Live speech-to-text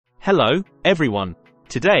Hello, everyone.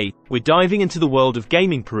 Today, we're diving into the world of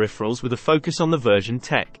gaming peripherals with a focus on the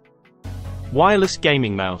VersionTECH wireless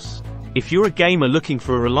gaming mouse. If you're a gamer looking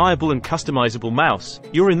for a reliable and customizable mouse,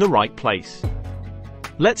 you're in the right place.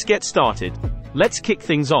 Let's get started. Let's kick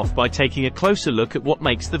things off by taking a closer look at what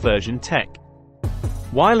makes the VersionTECH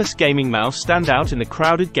wireless gaming mouse stand out in the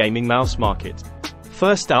crowded gaming mouse market.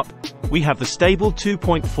 First up, we have the stable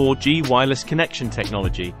 2.4G wireless connection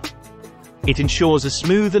technology. It ensures a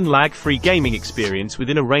smooth and lag-free gaming experience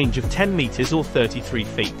within a range of 10 meters or 33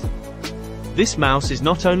 feet. This mouse is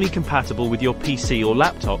not only compatible with your PC or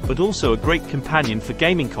laptop but also a great companion for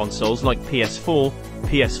gaming consoles like PS4,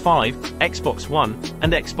 PS5, Xbox One,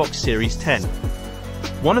 and Xbox Series 10.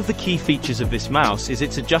 One of the key features of this mouse is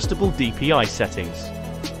its adjustable DPI settings.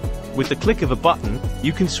 With the click of a button,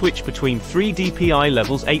 you can switch between 3 DPI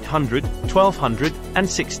levels 800, 1200, and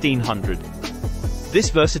 1600. This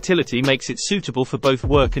versatility makes it suitable for both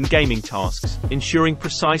work and gaming tasks, ensuring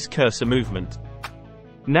precise cursor movement.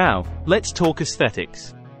 Now, let's talk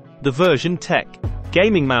aesthetics. The VersionTECH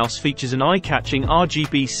gaming mouse features an eye-catching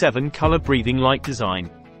RGB 7 color-breathing light design.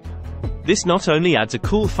 This not only adds a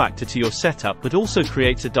cool factor to your setup but also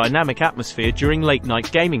creates a dynamic atmosphere during late-night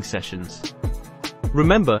gaming sessions.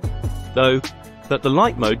 Remember, though, that the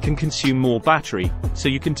light mode can consume more battery, so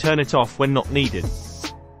you can turn it off when not needed.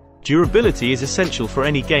 Durability is essential for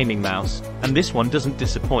any gaming mouse, and this one doesn't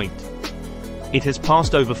disappoint. It has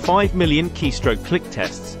passed over 5 million keystroke click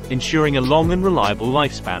tests, ensuring a long and reliable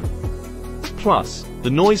lifespan. Plus,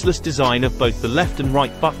 the noiseless design of both the left and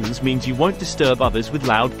right buttons means you won't disturb others with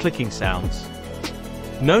loud clicking sounds.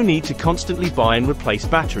 No need to constantly buy and replace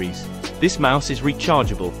batteries. This mouse is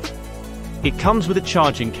rechargeable. It comes with a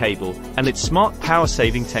charging cable, and its smart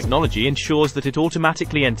power-saving technology ensures that it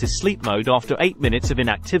automatically enters sleep mode after 8 minutes of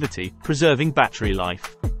inactivity, preserving battery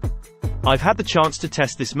life. I've had the chance to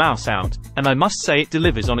test this mouse out, and I must say it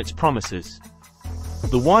delivers on its promises.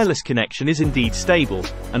 The wireless connection is indeed stable,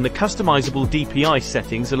 and the customizable DPI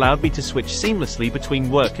settings allowed me to switch seamlessly between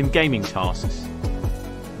work and gaming tasks.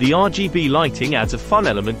 The RGB lighting adds a fun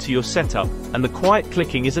element to your setup, and the quiet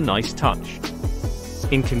clicking is a nice touch.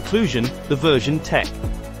 In conclusion, the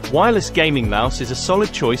VersionTECH wireless gaming mouse is a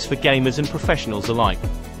solid choice for gamers and professionals alike.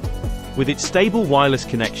 With its stable wireless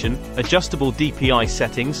connection, adjustable DPI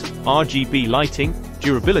settings, RGB lighting,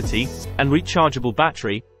 durability, and rechargeable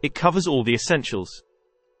battery, it covers all the essentials.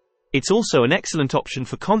 It's also an excellent option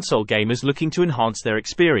for console gamers looking to enhance their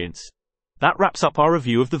experience. That wraps up our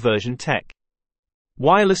review of the VersionTECH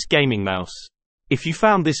wireless gaming mouse. If you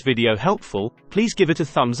found this video helpful, please give it a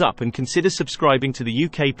thumbs up and consider subscribing to the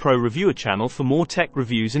UK Pro Reviewer channel for more tech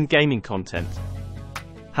reviews and gaming content.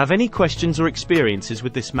 Have any questions or experiences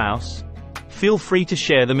with this mouse? Feel free to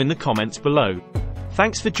share them in the comments below.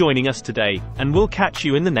 Thanks for joining us today, and we'll catch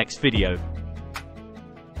you in the next video.